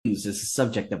as the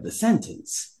subject of the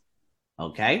sentence.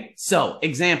 Okay, so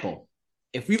example,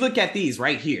 if we look at these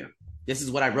right here, this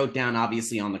is what I wrote down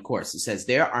obviously on the course. It says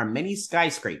there are many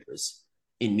skyscrapers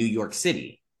in New York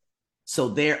City. So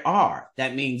there are,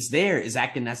 that means there is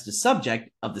acting as the subject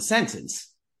of the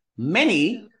sentence.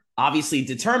 Many, obviously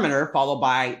determiner, followed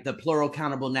by the plural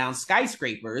countable noun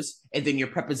skyscrapers, and then your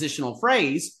prepositional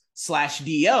phrase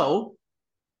 /do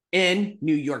in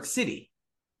New York City.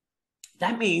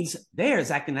 That means there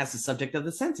is acting as the subject of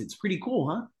the sentence. Pretty cool,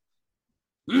 huh?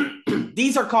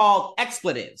 These are called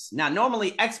expletives. Now,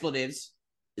 normally expletives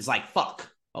is like fuck,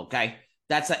 okay?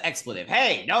 That's an expletive.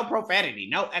 Hey, no profanity,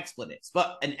 no expletives.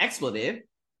 But an expletive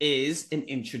is an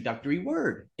introductory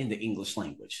word in the English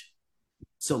language.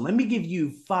 So let me give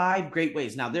you 5 great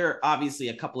ways. Now, there are obviously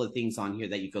a couple of things on here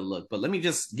that you could look, but let me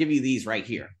just give you these right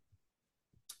here.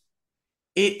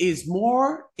 It is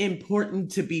more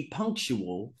important to be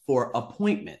punctual for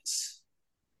appointments.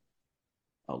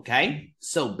 Okay,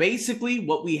 so basically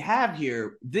what we have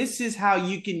here, this is how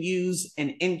you can use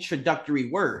an introductory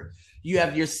word. You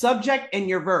have your subject and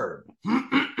your verb.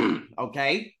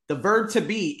 Okay, the verb to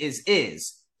be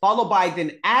is, followed by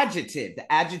an adjective. The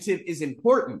adjective is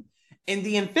important. In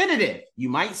the infinitive, you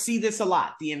might see this a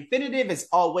lot. The infinitive is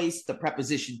always the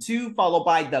preposition to, followed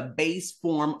by the base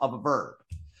form of a verb.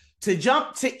 To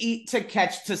jump, to eat, to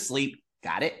catch, to sleep.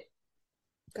 Got it?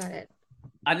 Got it.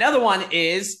 Another one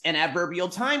is an adverbial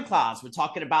time clause. We're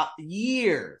talking about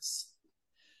years.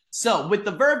 So with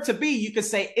the verb to be, you could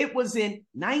say it was in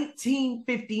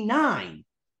 1959.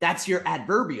 That's your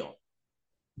adverbial.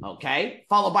 Okay.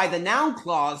 Followed by the noun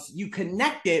clause, you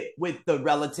connect it with the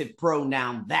relative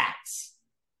pronoun that.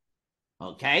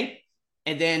 Okay.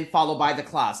 And then followed by the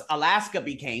clause. Alaska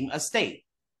became a state.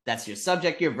 That's your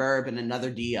subject, your verb, and another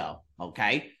do.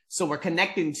 Okay. So we're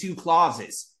connecting 2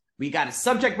 clauses. We got a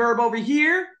subject verb over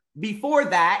here before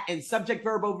that and subject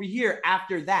verb over here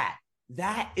after that.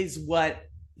 That is what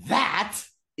that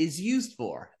is used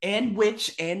for, and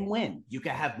which and when. You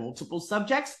can have multiple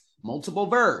subjects, multiple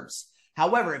verbs.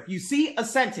 However, if you see a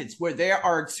sentence where there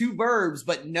are 2 verbs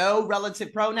but no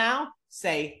relative pronoun,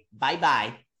 say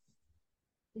bye-bye.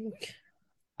 Okay.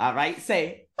 All right,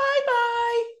 say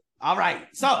bye-bye. All right,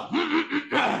 so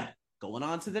going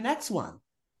on to the next one.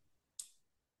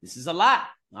 This is a lot.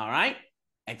 All right.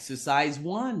 Exercise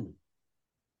 1.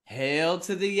 Hail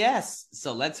to the yes.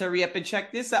 So let's hurry up and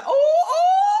check this out.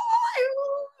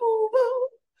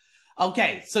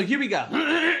 Okay, so here we go.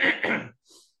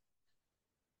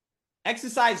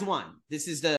 Exercise 1. This is the